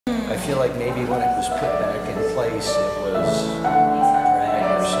I feel like maybe when it was put back in place, it was drag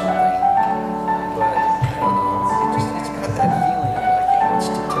or something. But I don't know. It's got that feeling of like it wants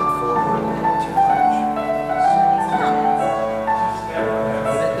to tip forward a little too much.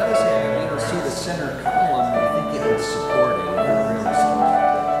 But it does have, see the center column, I think it was supporting. It really supporting.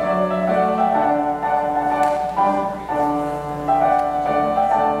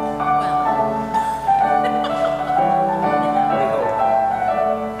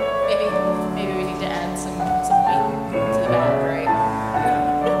 Maybe we need to add some weight to the back, right?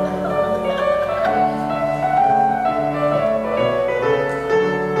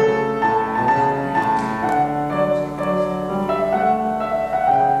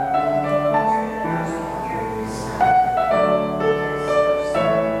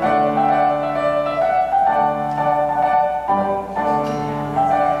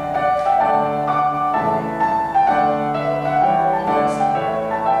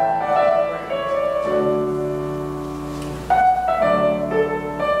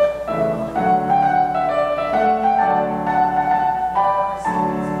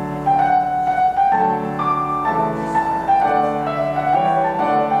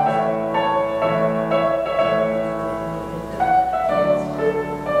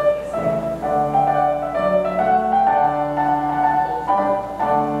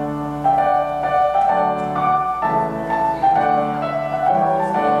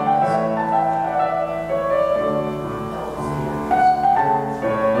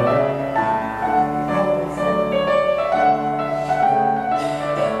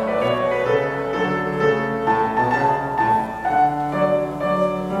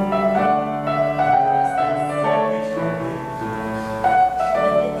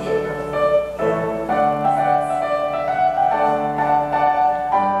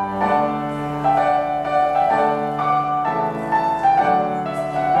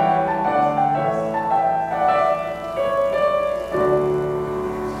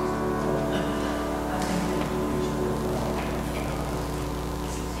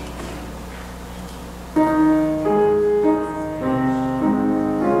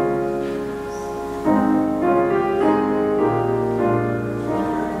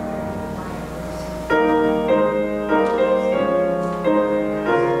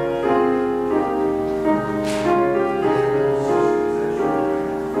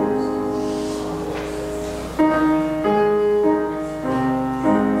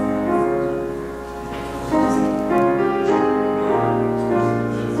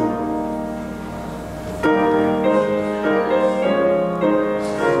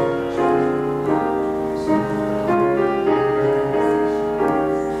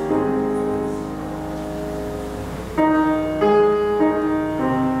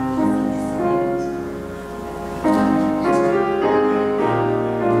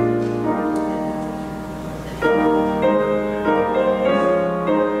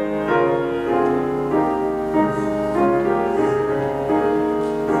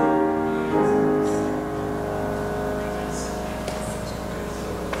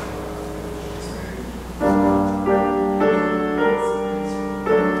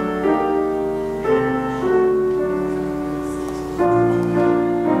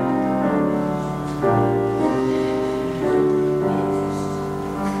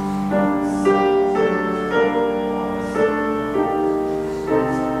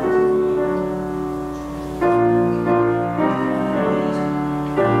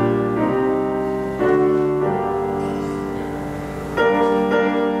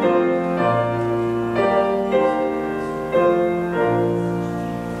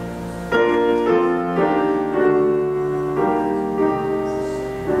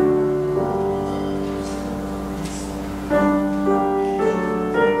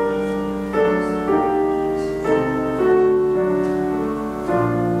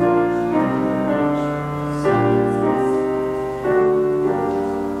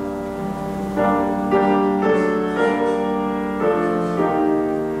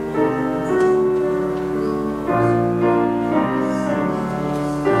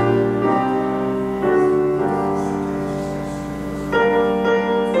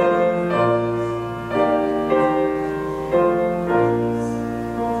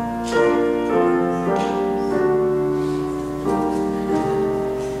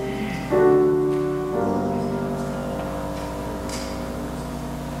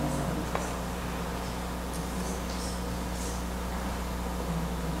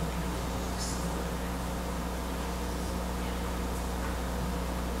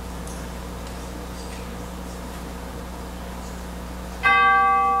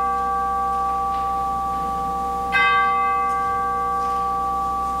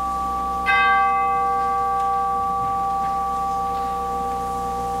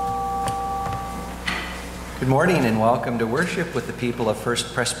 Good morning and welcome to worship with the people of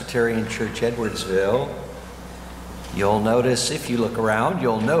First Presbyterian Church, Edwardsville. You'll notice, if you look around,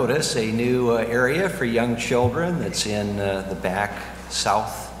 you'll notice a new area for young children that's in the back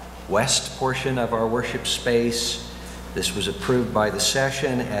southwest portion of our worship space. This was approved by the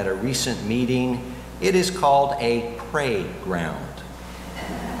session at a recent meeting. It is called a pray ground.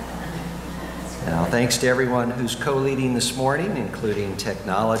 Now, thanks to everyone who's co-leading this morning, including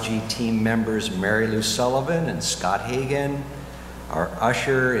technology team members Mary Lou Sullivan and Scott Hagan. Our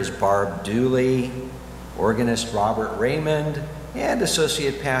usher is Barb Dooley, organist Robert Raymond, and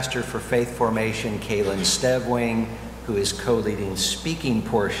associate pastor for Faith Formation Kaylin Stevwing, who is co-leading speaking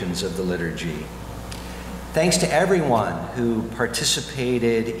portions of the liturgy. Thanks to everyone who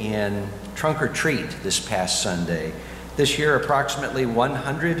participated in Trunk or Treat this past Sunday. This year, approximately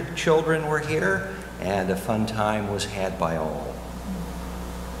 100 children were here, and a fun time was had by all.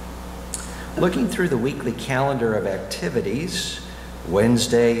 Looking through the weekly calendar of activities,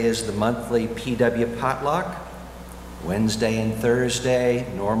 Wednesday is the monthly PW potluck. Wednesday and Thursday,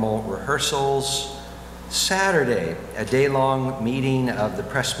 normal rehearsals. Saturday, a day-long meeting of the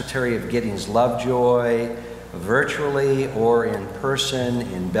Presbytery of Giddings Lovejoy, virtually or in person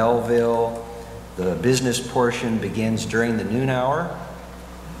in Belleville. The business portion begins during the noon hour.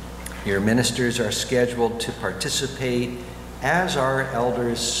 Your ministers are scheduled to participate, as are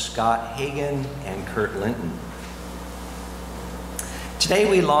elders Scott Hagan and Kurt Linton. Today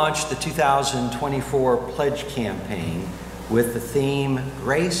we launched the 2024 Pledge Campaign with the theme,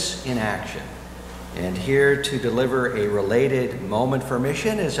 Grace in Action. And here to deliver a related moment for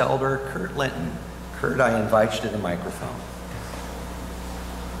mission is Elder Kurt Linton. Kurt, I invite you to the microphone.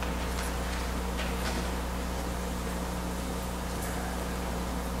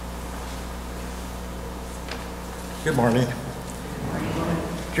 Good morning.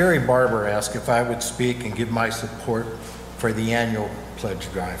 Jerry Barber asked if I would speak and give my support for the annual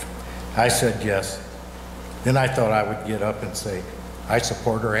pledge drive. I said yes. Then I thought I would get up and say, I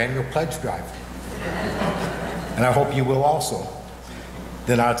support our annual pledge drive. And I hope you will also.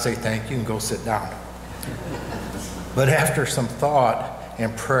 Then I'd say thank you and go sit down. But after some thought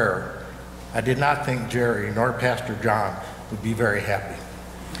and prayer, I did not think Jerry nor Pastor John would be very happy.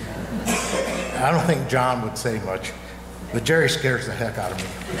 I don't think John would say much, but Jerry scares the heck out of me.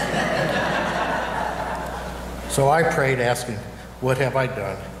 So I prayed asking, what have I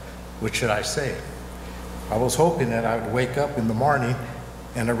done? What should I say? I was hoping that I would wake up in the morning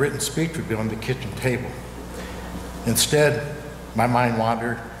and a written speech would be on the kitchen table. Instead, my mind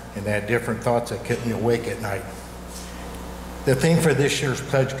wandered and I had different thoughts that kept me awake at night. The theme for this year's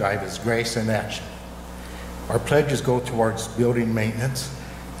pledge drive is Grace in Action. Our pledges go towards building maintenance,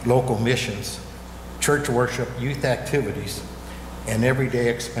 local missions, church worship, youth activities, and everyday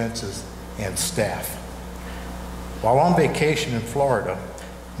expenses and staff. While on vacation in Florida,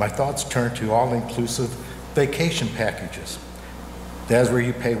 my thoughts turned to all-inclusive vacation packages. That's where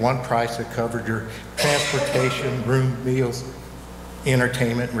you pay one price that covered your transportation, room, meals,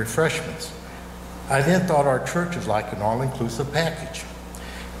 entertainment, and refreshments. I then thought our church is like an all-inclusive package.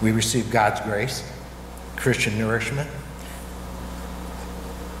 We receive God's grace, Christian nourishment,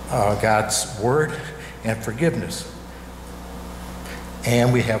 God's word, and forgiveness.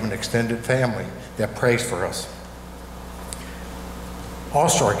 And we have an extended family that prays for us.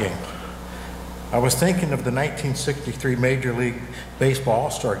 All-Star Game. I was thinking of the 1963 Major League Baseball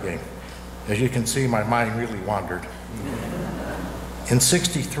All-Star Game. As you can see, my mind really wandered. In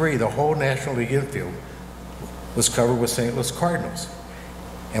 '63, the whole National League infield was covered with St. Louis Cardinals.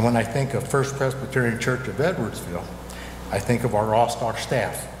 And when I think of First Presbyterian Church of Edwardsville, I think of our all-star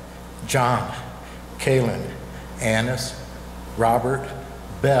staff. John, Kaylin, Annis, Robert,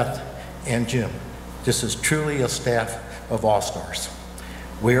 Beth, and Jim. This is truly a staff of all-stars.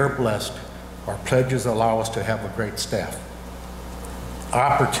 We are blessed. Our pledges allow us to have a great staff.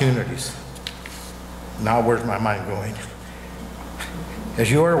 Opportunities. Now where's my mind going? As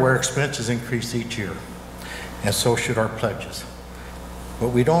you are aware, expenses increase each year, and so should our pledges. But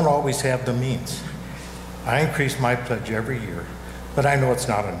we don't always have the means. I increase my pledge every year, but I know it's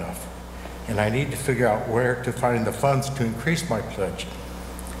not enough. And I need to figure out where to find the funds to increase my pledge.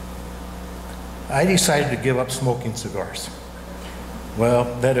 I decided to give up smoking cigars.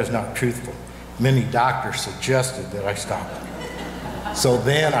 Well, that is not truthful. Many doctors suggested that I stop. So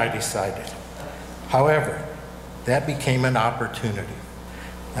then I decided. However, that became an opportunity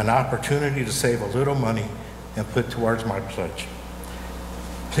to save a little money and put towards my pledge.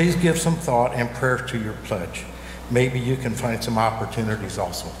 Please give some thought and prayer to your pledge. Maybe you can find some opportunities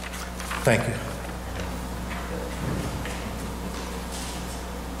also. Thank you.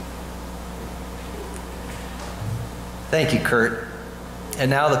 Thank you, Kurt.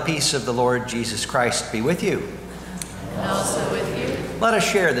 And now the peace of the Lord Jesus Christ be with you. And also with you. Let us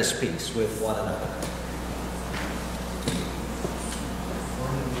share this peace with one another.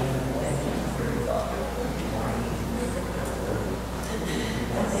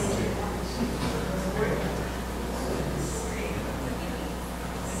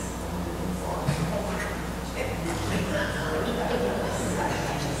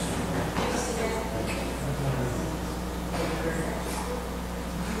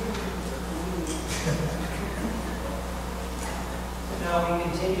 Now we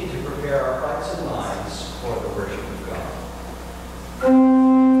continue to prepare our hearts and minds for the worship of God.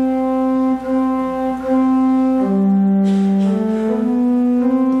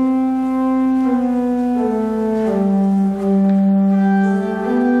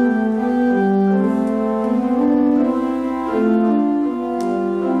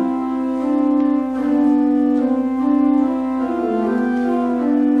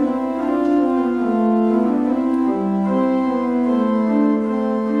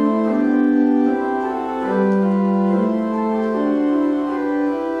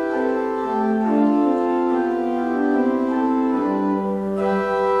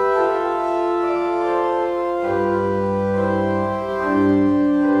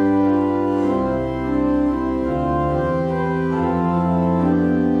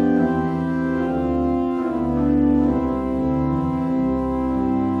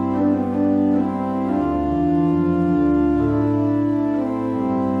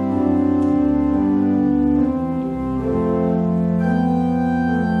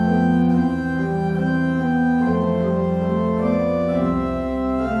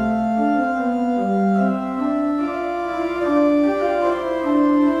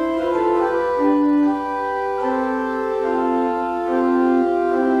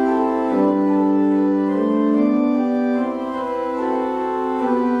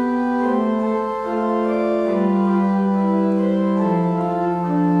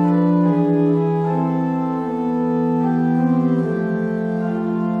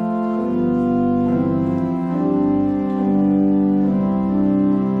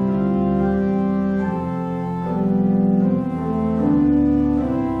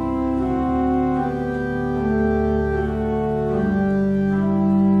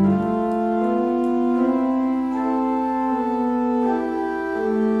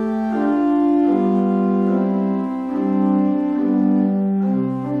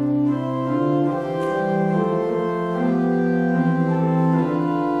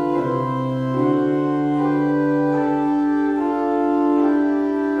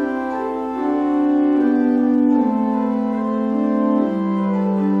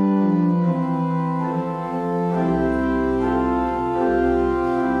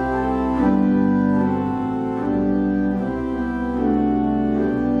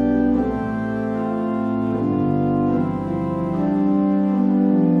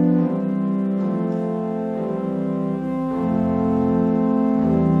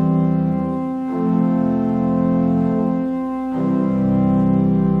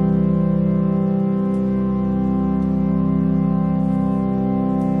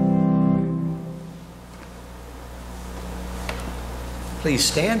 Please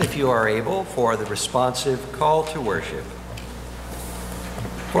stand if you are able for the responsive call to worship.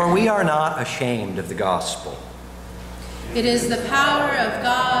 For we are not ashamed of the gospel. It is the power of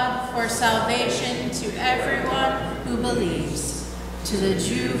God for salvation to everyone who believes, to the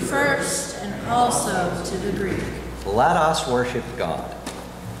Jew first and also to the Greek. Let us worship God.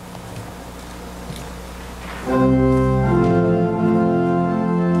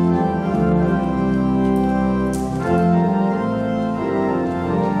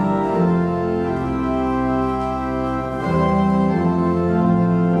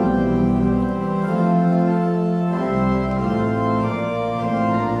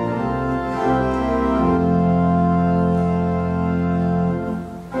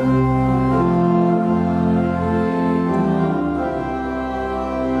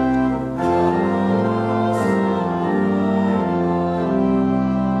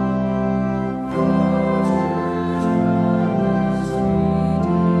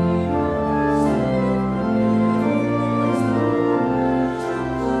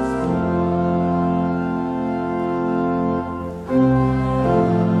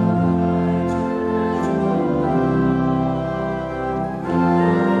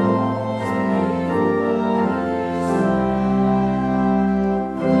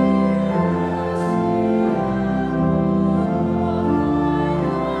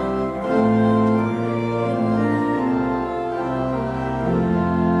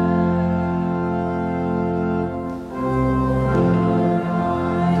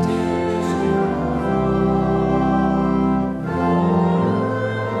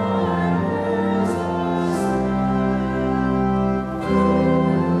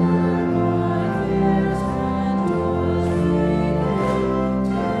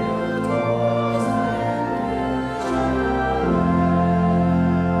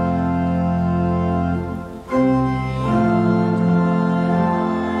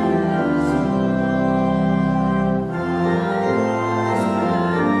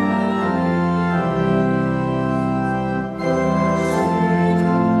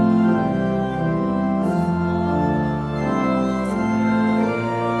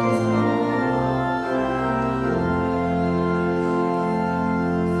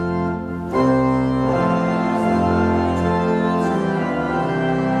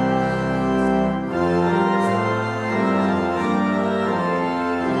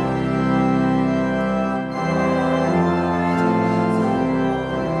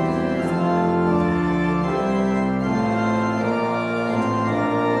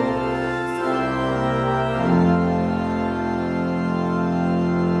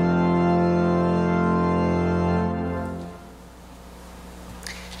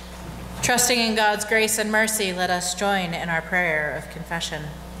 Trusting in God's grace and mercy, let us join in our prayer of confession.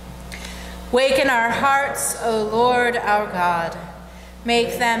 Waken our hearts, O Lord our God.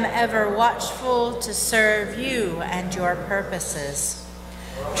 Make them ever watchful to serve you and your purposes.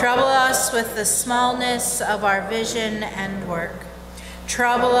 Trouble us with the smallness of our vision and work.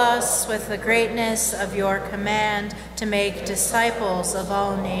 Trouble us with the greatness of your command to make disciples of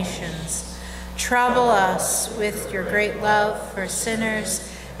all nations. Trouble us with your great love for sinners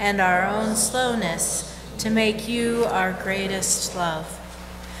and our own slowness to make you our greatest love.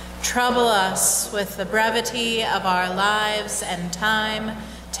 Trouble us with the brevity of our lives and time,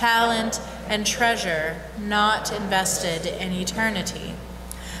 talent, and treasure not invested in eternity.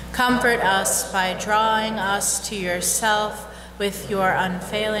 Comfort us by drawing us to yourself with your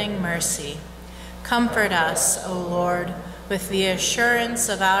unfailing mercy. Comfort us, O Lord, with the assurance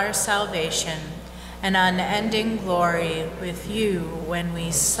of our salvation and unending glory with you when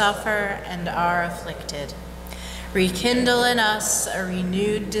we suffer and are afflicted. Rekindle in us a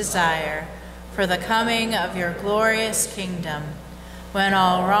renewed desire for the coming of your glorious kingdom, when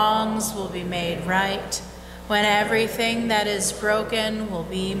all wrongs will be made right, when everything that is broken will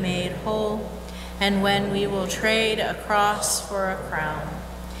be made whole, and when we will trade a cross for a crown.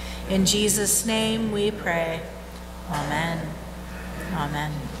 In Jesus' name we pray. Amen.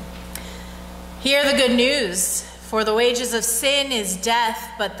 Amen. Hear the good news. For the wages of sin is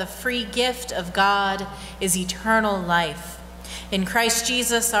death, but the free gift of God is eternal life in Christ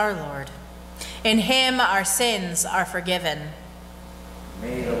Jesus our Lord. In him our sins are forgiven.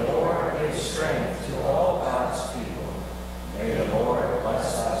 May the Lord give strength to all God's people. May the Lord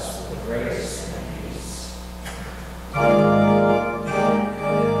bless us with grace and peace.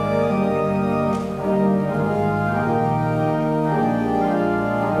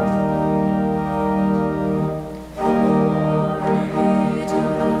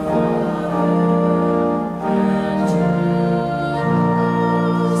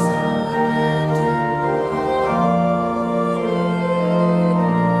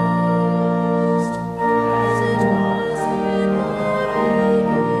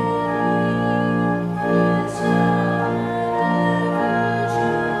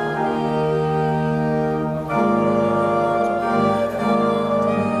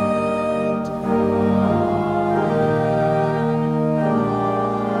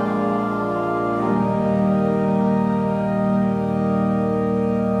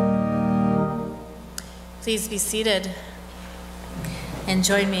 Please be seated and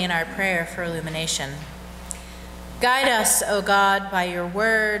join me in our prayer for illumination. Guide us, O God, by your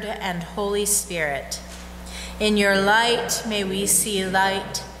word and Holy Spirit. In your light may we see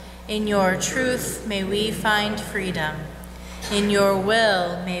light. In your truth may we find freedom. In your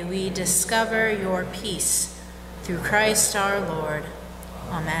will may we discover your peace. Through Christ our Lord.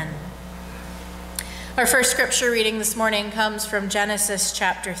 Amen. Our first scripture reading this morning comes from Genesis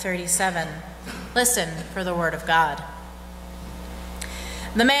chapter 37. Listen for the word of God.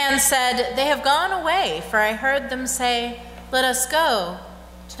 The man said, "They have gone away, for I heard them say, 'Let us go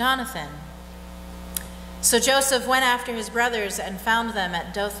to Jonathan.'" So Joseph went after his brothers and found them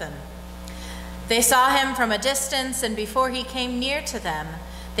at Dothan. They saw him from a distance, and before he came near to them,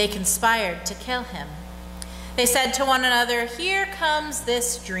 they conspired to kill him. They said to one another, "Here comes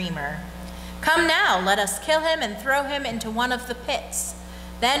this dreamer. Come now, let us kill him and throw him into one of the pits.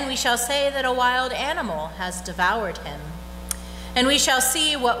 Then we shall say that a wild animal has devoured him, and we shall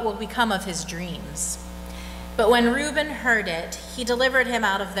see what will become of his dreams." But when Reuben heard it, he delivered him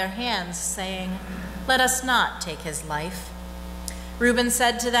out of their hands, saying, "Let us not take his life." Reuben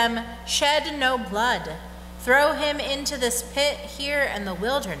said to them, "Shed no blood. Throw him into this pit here in the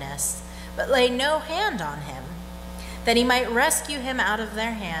wilderness, but lay no hand on him, that he might rescue him out of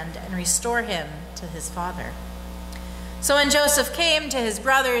their hand and restore him to his father." So when Joseph came to his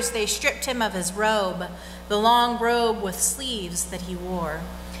brothers, they stripped him of his robe, the long robe with sleeves that he wore,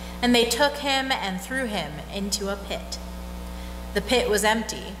 and they took him and threw him into a pit. The pit was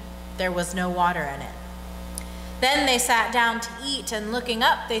empty. There was no water in it. Then they sat down to eat, and looking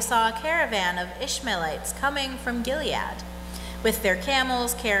up, they saw a caravan of Ishmaelites coming from Gilead, with their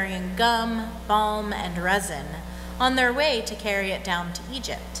camels carrying gum, balm, and resin, on their way to carry it down to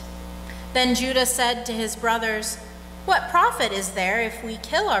Egypt. Then Judah said to his brothers, "What profit is there if we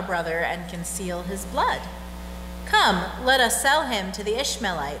kill our brother and conceal his blood? Come, let us sell him to the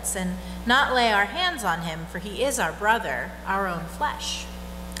Ishmaelites and not lay our hands on him, for he is our brother, our own flesh."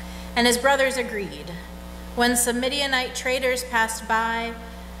 And his brothers agreed. When some Midianite traders passed by,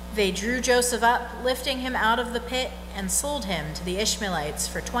 they drew Joseph up, lifting him out of the pit, and sold him to the Ishmaelites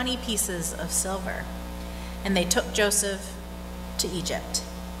for 20 pieces of silver. And they took Joseph to Egypt.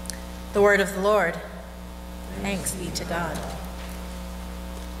 The word of the Lord. Thanks be to God.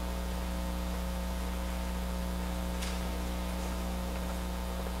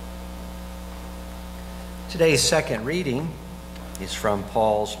 Today's second reading is from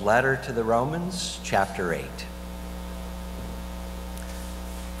Paul's letter to the Romans, chapter 8.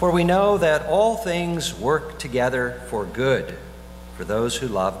 For we know that all things work together for good for those who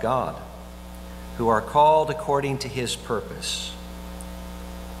love God, who are called according to his purpose.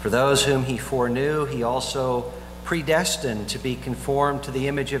 For those whom he foreknew, he also predestined to be conformed to the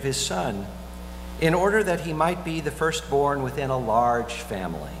image of his Son, in order that he might be the firstborn within a large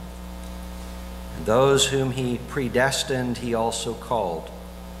family. And those whom he predestined, he also called.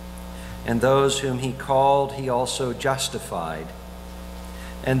 And those whom he called, he also justified.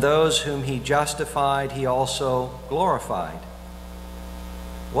 And those whom he justified, he also glorified.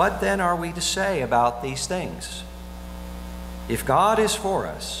 What then are we to say about these things? If God is for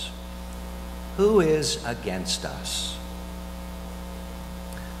us, who is against us?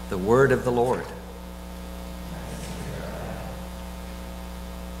 The word of the Lord.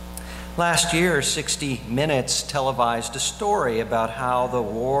 Last year, 60 Minutes televised a story about how the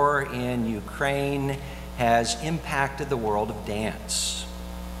war in Ukraine has impacted the world of dance.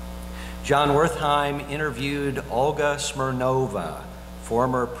 John Wertheim interviewed Olga Smirnova,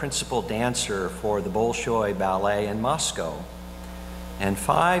 former principal dancer for the Bolshoi Ballet in Moscow, and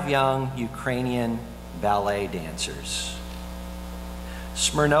 5 young Ukrainian ballet dancers.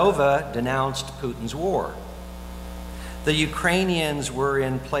 Smirnova denounced Putin's war. The Ukrainians were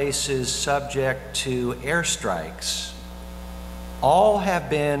in places subject to airstrikes. All have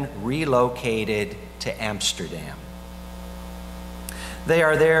been relocated to Amsterdam. They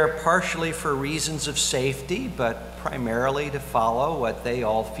are there partially for reasons of safety, but primarily to follow what they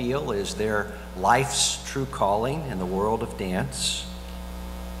all feel is their life's true calling in the world of dance.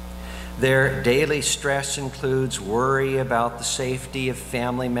 Their daily stress includes worry about the safety of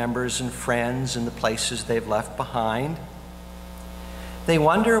family members and friends in the places they've left behind. They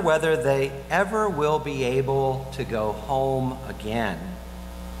wonder whether they ever will be able to go home again.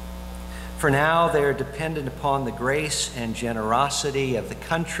 For now, they are dependent upon the grace and generosity of the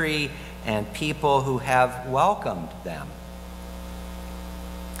country and people who have welcomed them.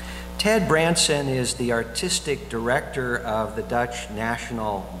 Ted Branson is the artistic director of the Dutch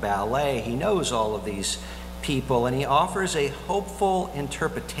National Ballet. He knows all of these people, and he offers a hopeful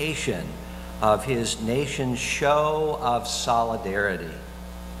interpretation of his nation's show of solidarity.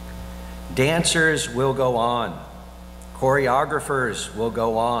 Dancers will go on. Choreographers will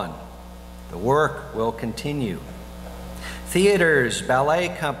go on. The work will continue. Theaters, ballet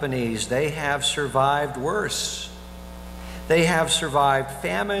companies, they have survived worse. They have survived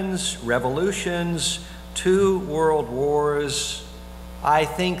famines, revolutions, 2 world wars. I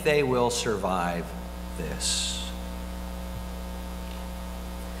think they will survive this.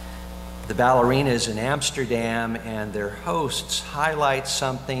 The ballerinas in Amsterdam and their hosts highlight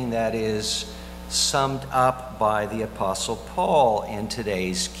something that is summed up by the Apostle Paul in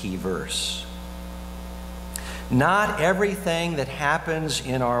today's key verse. Not everything that happens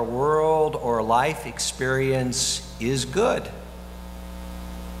in our world or life experience is good.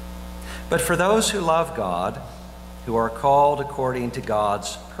 But for those who love God, who are called according to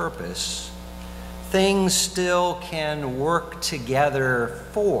God's purpose, things still can work together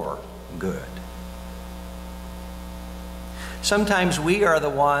for good. Sometimes we are the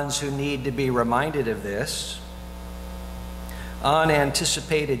ones who need to be reminded of this.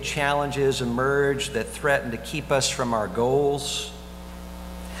 Unanticipated challenges emerge that threaten to keep us from our goals.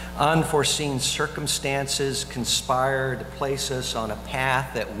 Unforeseen circumstances conspire to place us on a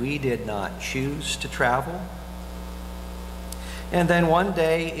path that we did not choose to travel. And then one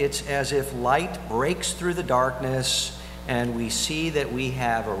day, it's as if light breaks through the darkness and we see that we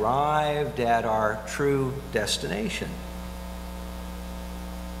have arrived at our true destination.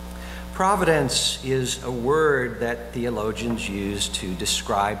 Providence is a word that theologians use to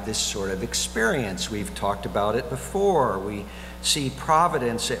describe this sort of experience. We've talked about it before. We see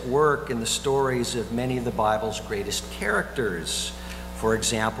providence at work in the stories of many of the Bible's greatest characters. For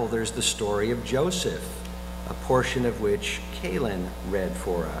example, there's the story of Joseph, a portion of which Kaylin read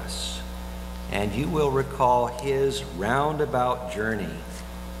for us. And you will recall his roundabout journey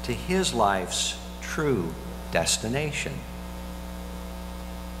to his life's true destination.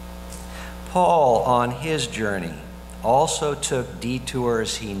 Paul, on his journey, also took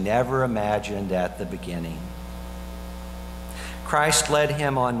detours he never imagined at the beginning. Christ led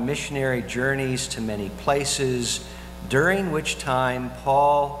him on missionary journeys to many places, during which time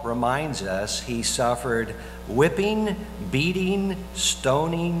Paul reminds us he suffered whipping, beating,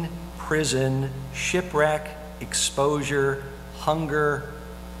 stoning, prison, shipwreck, exposure, hunger,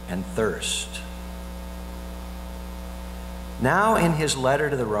 and thirst. Now, in his letter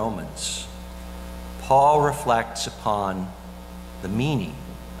to the Romans, Paul reflects upon the meaning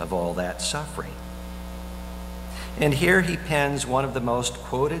of all that suffering. And here he pens one of the most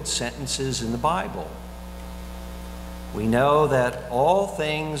quoted sentences in the Bible. We know that all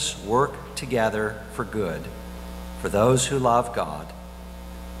things work together for good for those who love God,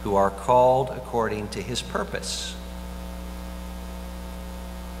 who are called according to his purpose.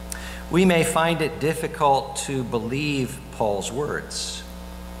 We may find it difficult to believe Paul's words,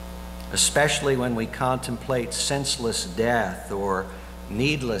 especially when we contemplate senseless death or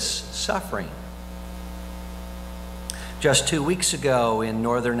needless suffering. Just 2 weeks ago in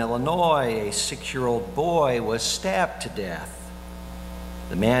northern Illinois, a 6-year-old boy was stabbed to death.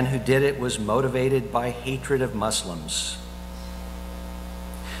 The man who did it was motivated by hatred of Muslims.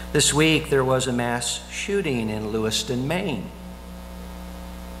 This week there was a mass shooting in Lewiston, Maine.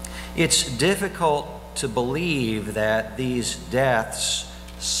 It's difficult to believe that these deaths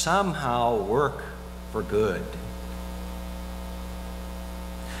somehow work for good.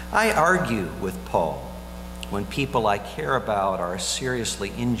 I argue with Paul when people I care about are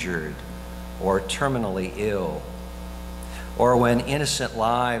seriously injured or terminally ill, or when innocent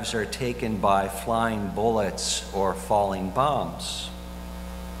lives are taken by flying bullets or falling bombs.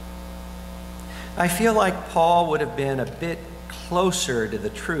 I feel like Paul would have been a bit closer to the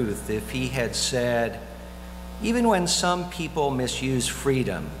truth if he had said, even when some people misuse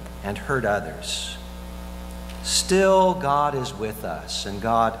freedom and hurt others, still God is with us and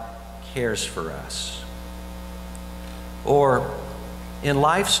God cares for us. Or, in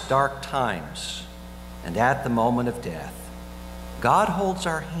life's dark times and at the moment of death, God holds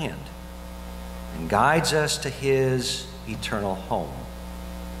our hand and guides us to his eternal home.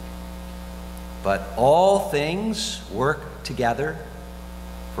 But all things work together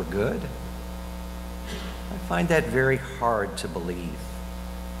for good? I find that very hard to believe.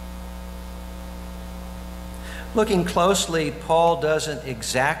 Looking closely, Paul doesn't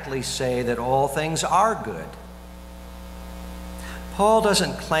exactly say that all things are good. Paul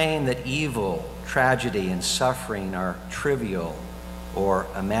doesn't claim that evil, tragedy, and suffering are trivial or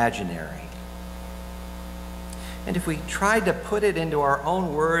imaginary. And if we tried to put it into our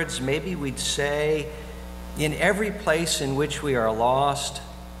own words, maybe we'd say, in every place in which we are lost,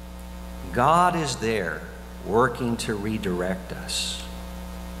 God is there working to redirect us.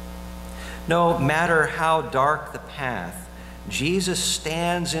 No matter how dark the path, Jesus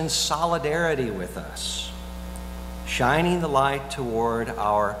stands in solidarity with us, shining the light toward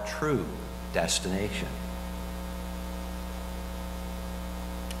our true destination.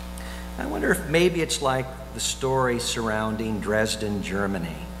 I wonder if maybe it's like the story surrounding Dresden,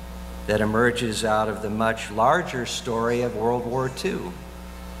 Germany, that emerges out of the much larger story of World War II.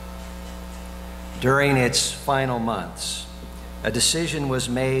 During its final months, a decision was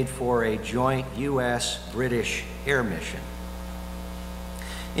made for a joint U.S.-British air mission.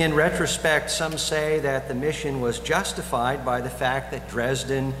 In retrospect, some say that the mission was justified by the fact that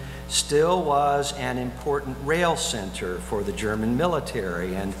Dresden still was an important rail center for the German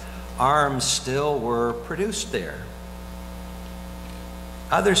military, and arms still were produced there.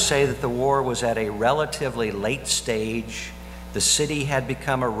 Others say that the war was at a relatively late stage. The city had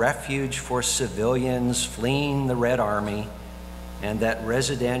become a refuge for civilians fleeing the Red Army, and that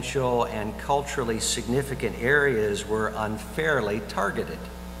residential and culturally significant areas were unfairly targeted.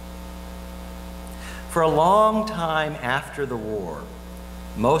 For a long time after the war,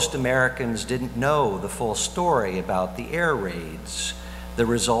 most Americans didn't know the full story about the air raids, the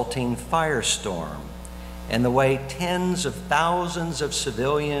resulting firestorm, and the way tens of thousands of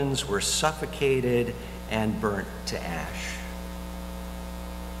civilians were suffocated and burnt to ash.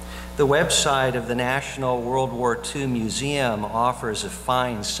 The website of the National World War II Museum offers a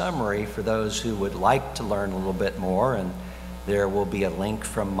fine summary for those who would like to learn a little bit more, and there will be a link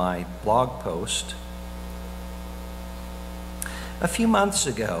from my blog post. A few months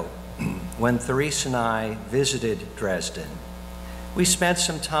ago, when Therese and I visited Dresden, we spent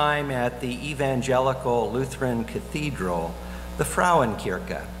some time at the Evangelical Lutheran Cathedral, the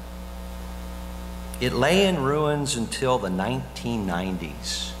Frauenkirche. It lay in ruins until the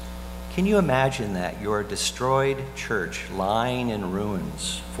 1990s. Can you imagine that? Your destroyed church lying in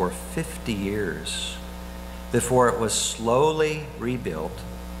ruins for 50 years before it was slowly rebuilt,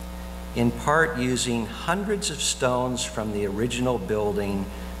 in part using hundreds of stones from the original building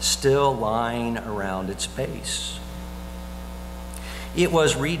still lying around its base. It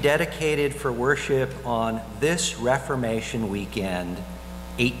was rededicated for worship on this Reformation weekend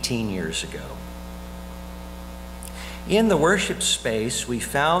 18 years ago. In the worship space, we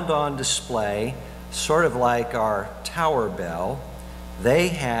found on display, sort of like our tower bell, they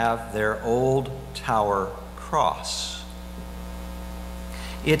have their old tower cross.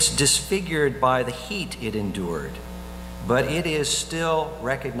 It's disfigured by the heat it endured, but it is still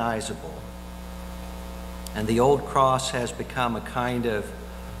recognizable. And the old cross has become a kind of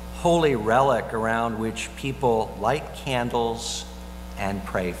holy relic around which people light candles and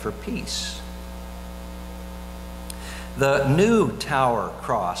pray for peace. The new tower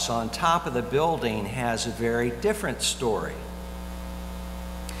cross on top of the building has a very different story.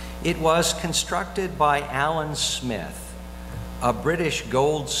 It was constructed by Alan Smith, a British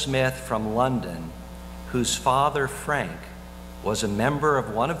goldsmith from London, whose father, Frank, was a member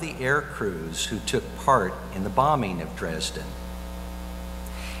of one of the air crews who took part in the bombing of Dresden.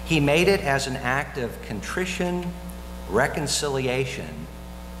 He made it as an act of contrition, reconciliation,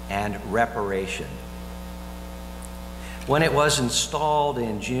 and reparation. When it was installed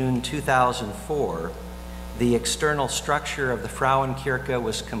in June 2004, the external structure of the Frauenkirche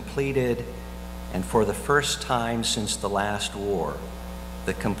was completed, and for the first time since the last war,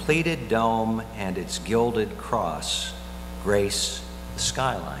 the completed dome and its gilded cross grace the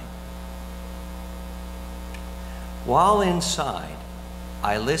skyline. While inside,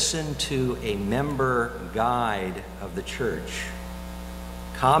 I listened to a member guide of the church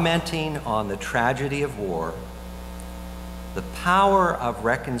commenting on the tragedy of war, the power of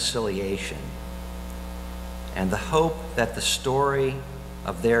reconciliation, and the hope that the story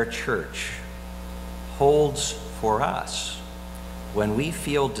of their church holds for us when we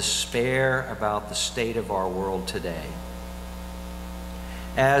feel despair about the state of our world today.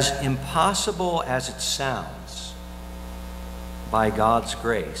 As impossible as it sounds, by God's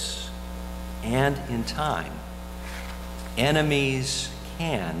grace and in time, enemies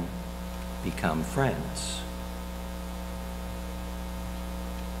can become friends.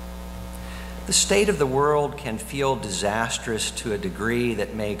 The state of the world can feel disastrous to a degree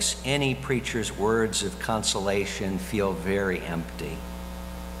that makes any preacher's words of consolation feel very empty.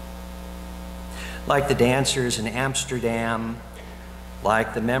 Like the dancers in Amsterdam,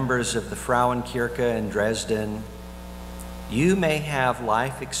 like the members of the Frauenkirche in Dresden, you may have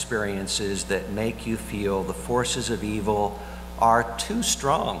life experiences that make you feel the forces of evil are too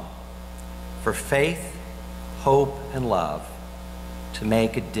strong for faith, hope, and love to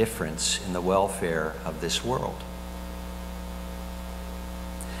make a difference in the welfare of this world.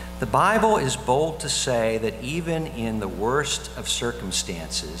 The Bible is bold to say that even in the worst of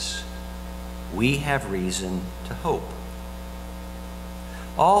circumstances, we have reason to hope.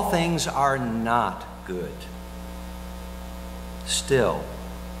 All things are not good. Still,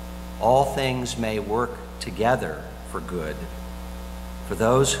 all things may work together for good for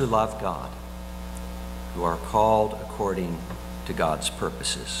those who love God, who are called according to God's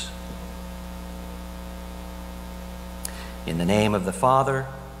purposes. In the name of the Father,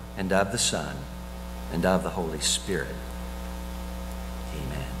 and of the Son, and of the Holy Spirit.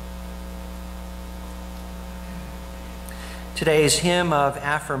 Amen. Today's hymn of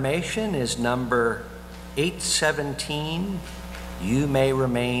affirmation is number 817. You may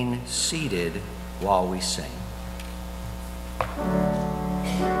remain seated while we sing.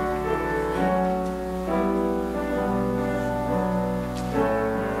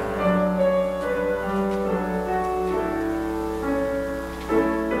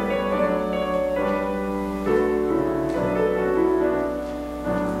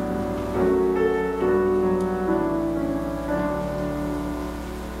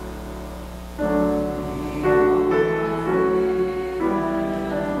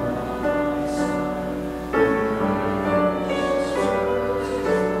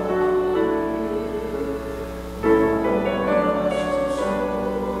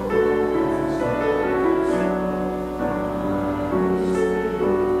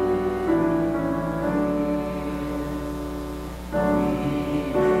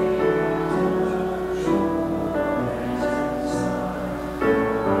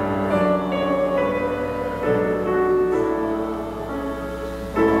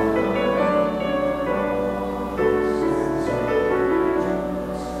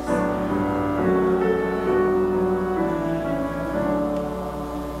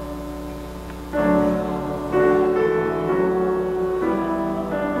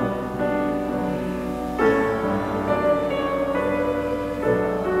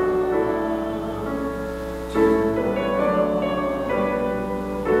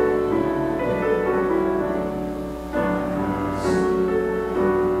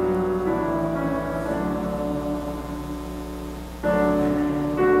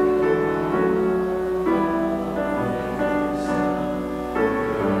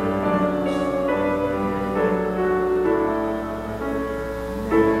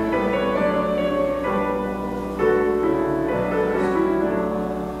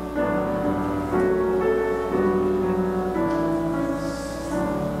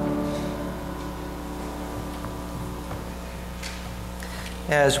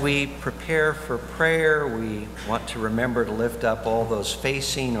 As we prepare for prayer, we want to remember to lift up all those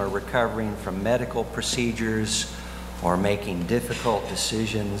facing or recovering from medical procedures or making difficult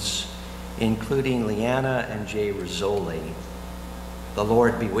decisions, including Leanna and Jay Rizzoli. The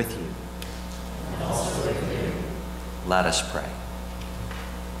Lord be with you. And also with you. Let us pray.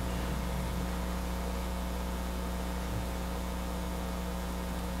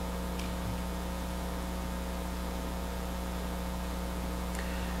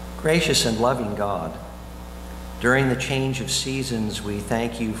 Gracious and loving God, during the change of seasons, we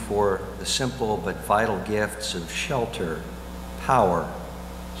thank you for the simple but vital gifts of shelter, power,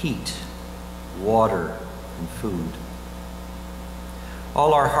 heat, water, and food.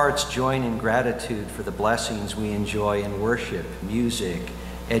 All our hearts join in gratitude for the blessings we enjoy in worship, music,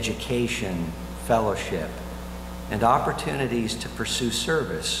 education, fellowship, and opportunities to pursue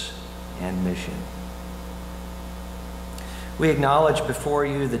service and mission. We acknowledge before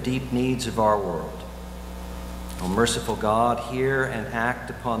you the deep needs of our world. O merciful God, hear and act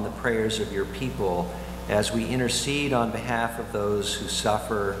upon the prayers of your people as we intercede on behalf of those who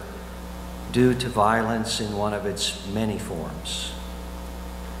suffer due to violence in one of its many forms.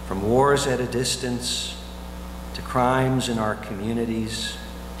 From wars at a distance, to crimes in our communities,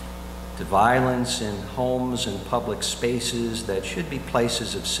 to violence in homes and public spaces that should be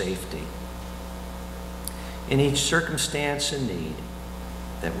places of safety. In each circumstance and need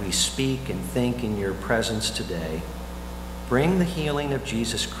that we speak and think in your presence today, bring the healing of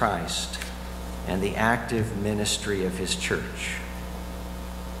Jesus Christ and the active ministry of his church.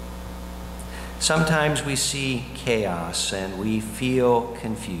 Sometimes we see chaos and we feel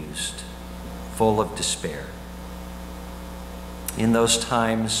confused, full of despair. In those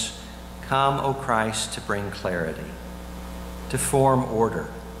times, come, O Christ, to bring clarity, to form order,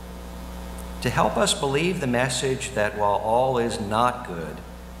 to help us believe the message that while all is not good,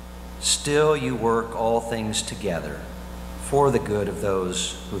 still you work all things together for the good of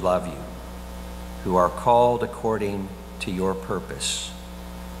those who love you, who are called according to your purpose,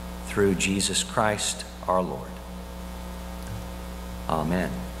 through Jesus Christ our Lord.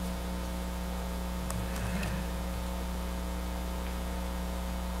 Amen.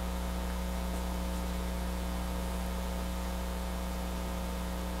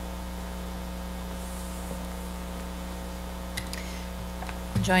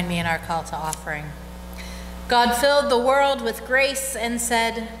 Join me in our call to offering. God filled the world with grace and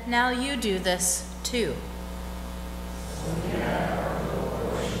said, "Now you do this too."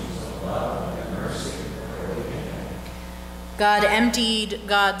 God emptied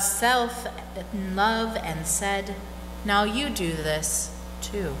God's self in love and said, "Now you do this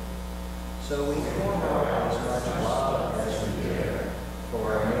too." So we form out as much love as we dare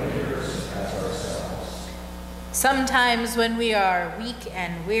for our neighbors as ourselves. Sometimes when we are weak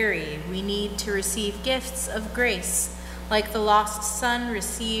and weary, we need to receive gifts of grace, like the lost son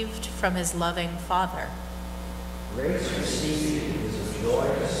received from his loving Father. Grace received is a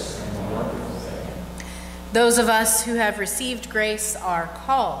joyous and wonderful thing. Those of us who have received grace are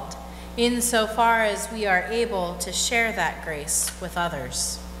called, insofar as we are able to share that grace with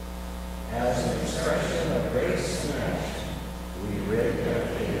others. As an expression of grace and act, we ready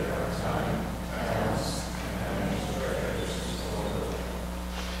dedicate our time, talents, and financial treasures to the Lord.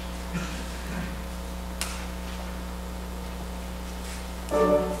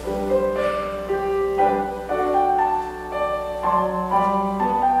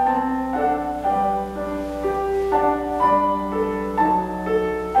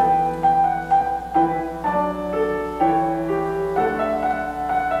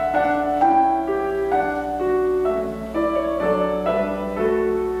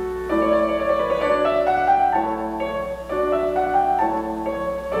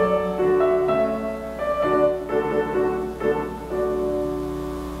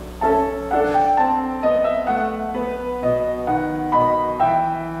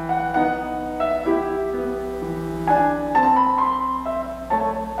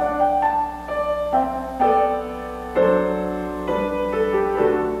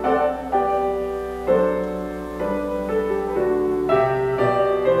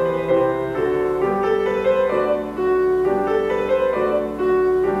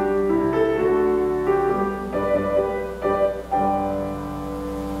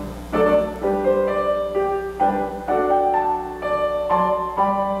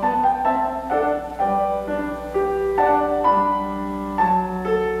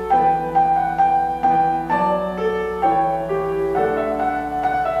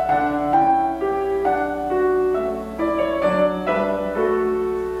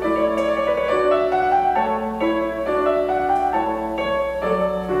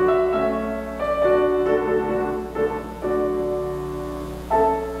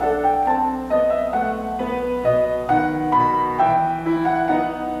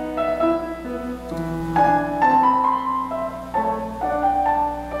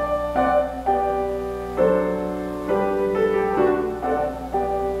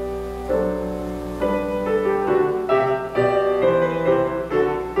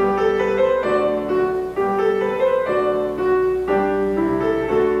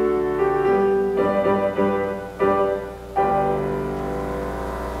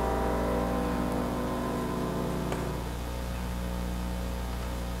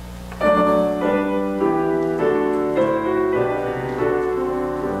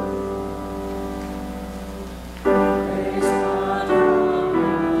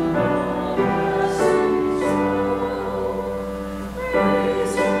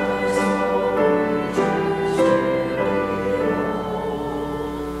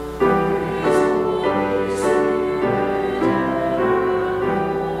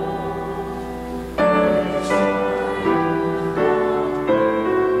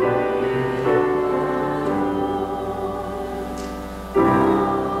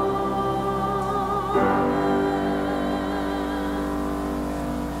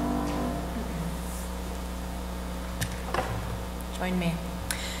 Join me.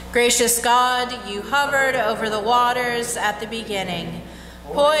 Gracious God, you hovered over the waters at the beginning,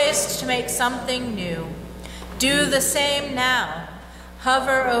 poised to make something new. Do the same now.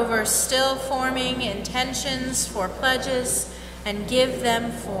 Hover over still forming intentions for pledges and give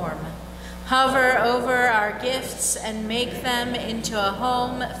them form. Hover over our gifts and make them into a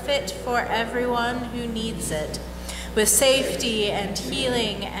home fit for everyone who needs it, with safety and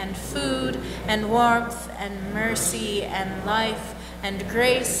healing and food and warmth and mercy and life and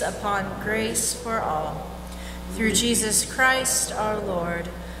grace upon grace for all. Through Jesus Christ our Lord,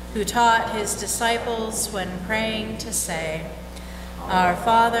 who taught his disciples when praying to say, Our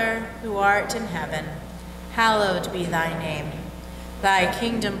Father, who art in heaven, hallowed be thy name. Thy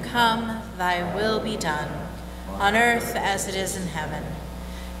kingdom come, thy will be done, on earth as it is in heaven.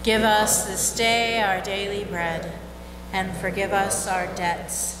 Give us this day our daily bread, and forgive us our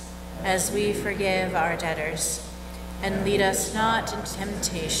debts, as we forgive our debtors. And lead us not into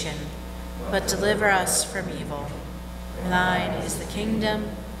temptation, but deliver us from evil. For thine is the kingdom,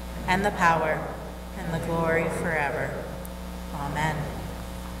 and the power, and the glory forever. Amen.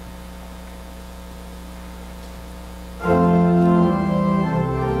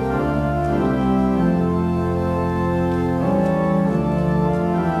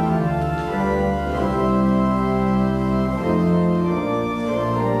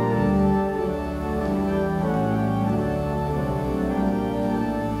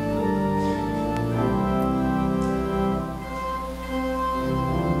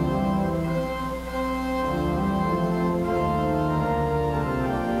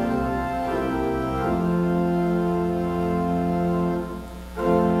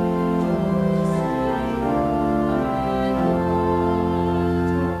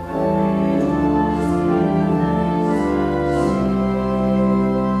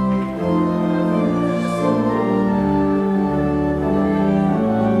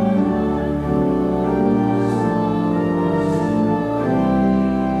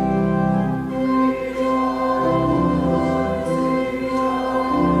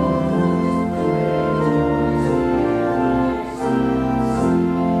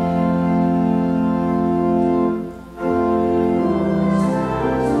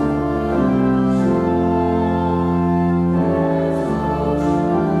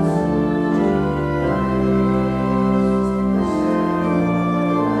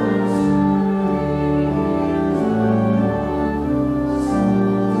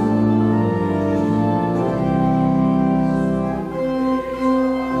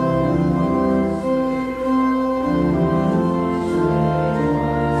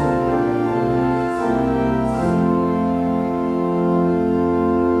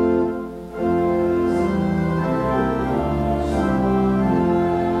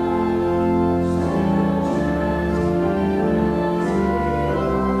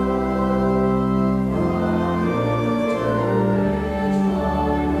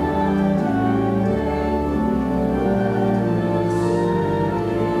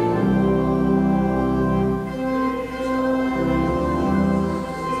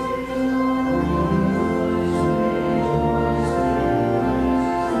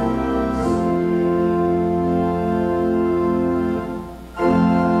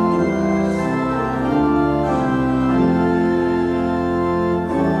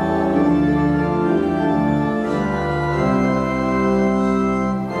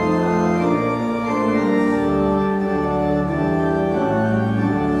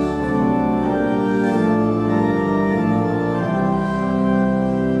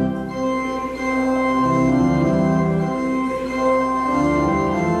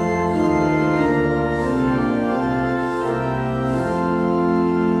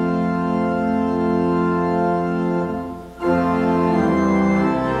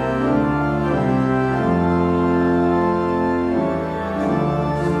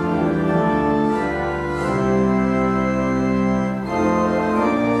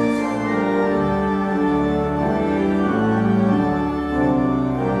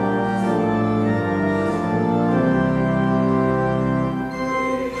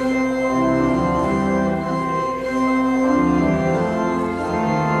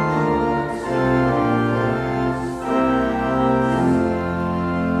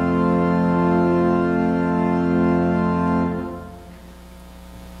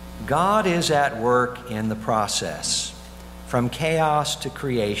 God is at work in the process, from chaos to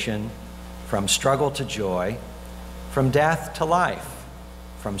creation, from struggle to joy, from death to life,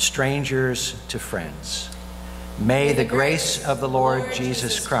 from strangers to friends. May the grace of the Lord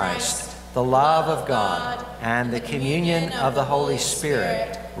Jesus Christ, the love of God, and the communion of the Holy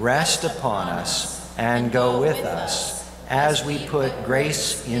Spirit rest upon us and go with us as we put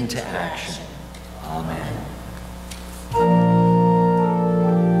grace into action. Amen.